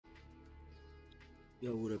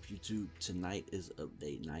Yo, what up YouTube? Tonight is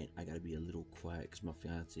update night. I gotta be a little quiet because my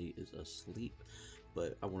fiance is asleep,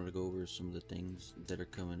 but I wanted to go over some of the things that are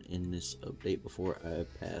coming in this update before I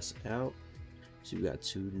pass out. So we got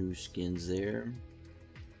two new skins there.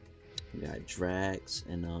 We got Drax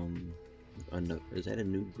and is that a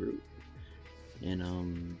new group?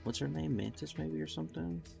 And what's her name? Mantis maybe or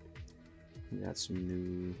something? We got some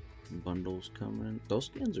new bundles coming. Those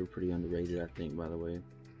skins are pretty underrated, I think, by the way.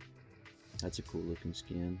 That's a cool looking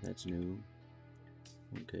skin. That's new.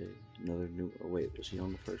 Okay, another new. Oh wait, was he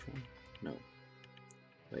on the first one? No.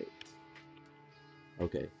 Wait.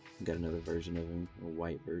 Okay, got another version of him, a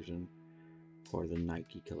white version, part of the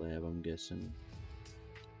Nike collab, I'm guessing.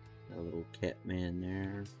 Got a little cat man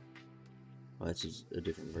there. Oh, that's just a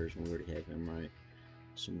different version. We already have him, right?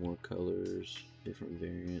 Some more colors, different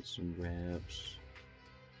variants, some wraps.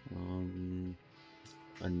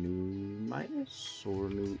 A new Midas or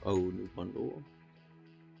new bundle.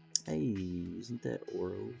 Hey, isn't that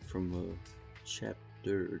Oro from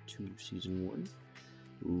chapter 2 season 1?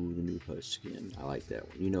 Ooh, the new Hush skin. I like that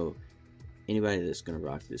one. You know, anybody that's gonna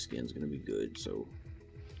rock this skin is gonna be good, so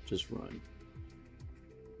just run.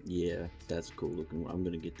 Yeah, that's a cool looking one. I'm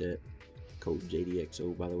gonna get that. Code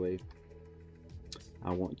JDXO, by the way.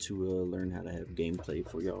 I want to learn how to have gameplay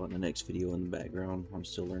for y'all in the next video in the background. I'm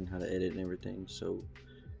still learning how to edit and everything, so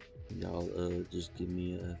y'all just give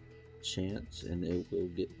me a chance and it will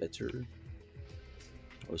get better.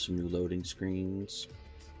 Oh, some new loading screens.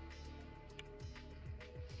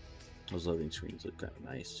 Those loading screens look kind of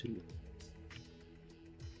nice too.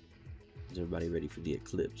 Is everybody ready for the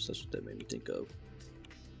eclipse? That's what that made me think of.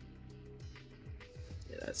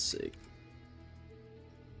 Yeah, that's sick.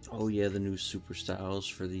 Oh yeah, the new super styles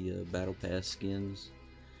for the battle pass skins.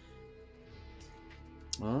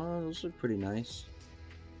 Oh, those look pretty nice.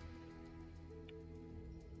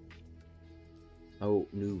 Oh,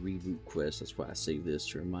 new reboot quest. That's why I saved this,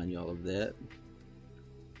 to remind y'all of that.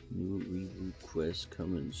 New reboot quest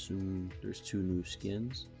coming soon. There's two new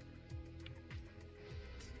skins.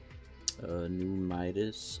 New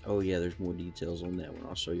Midas. Oh yeah, there's more details on that one.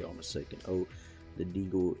 I'll show y'all in a second. Oh, the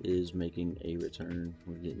Deagle is making a return.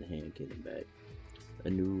 We're getting the hand cannon back.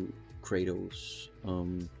 A new Kratos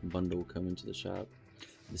bundle coming to the shop.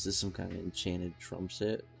 This is some kind of enchanted drum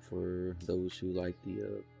set for those who like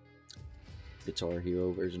the Guitar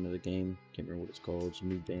Hero version of the game. Can't remember what it's called. Some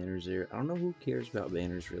new banners there. I don't know who cares about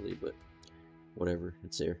banners really, but whatever,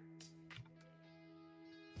 it's there.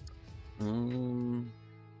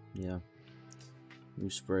 Yeah. New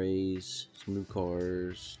sprays, some new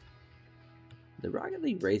cars. The Rocket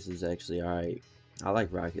League race is actually alright. I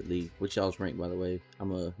like Rocket League. What's y'all's rank, by the way?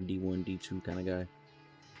 I'm a D1, D2 kind of guy.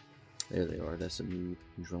 There they are. That's some new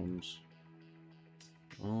drums.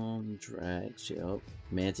 Drax, yep.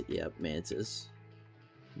 Mantis, yep, Mantis.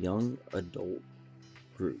 Young adult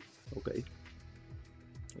group. Okay.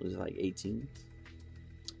 What is it, like 18?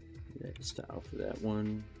 Yeah, style for that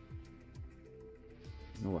one.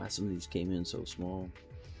 I don't know why some of these came in so small.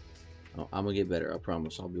 Oh, I'm gonna get better, I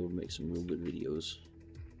promise. I'll be able to make some real good videos.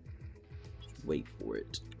 Just wait for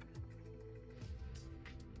it.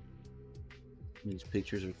 These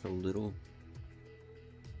pictures are so little.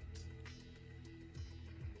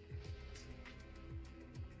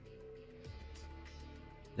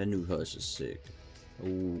 That new Hush is sick.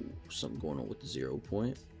 Oh, something going on with the 0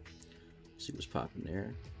 point. Let's see what's popping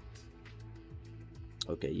there.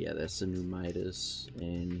 Okay, yeah, that's the new Midas,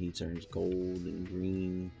 and he turns gold and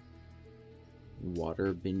green.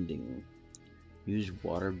 Water bending. Use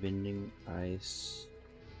water bending ice.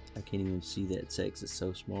 I can't even see that text, it's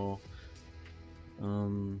so small.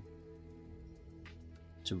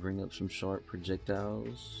 To bring up some sharp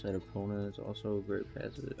projectiles at opponents. Also a great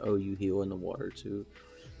passive. Oh, you heal in the water too.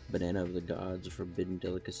 Banana of the Gods, a forbidden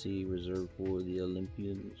delicacy reserved for the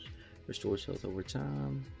Olympians. Restores health over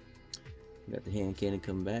time. We got the hand cannon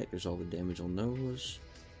coming back. There's all the damage on those.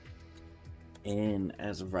 And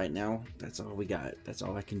as of right now, that's all we got. That's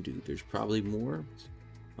all I can do. There's probably more.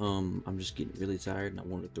 I'm just getting really tired and I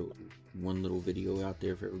want to throw one little video out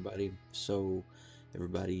there for everybody. So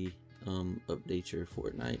everybody update your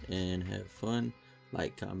Fortnite and have fun.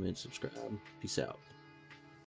 Like, comment, subscribe. Peace out.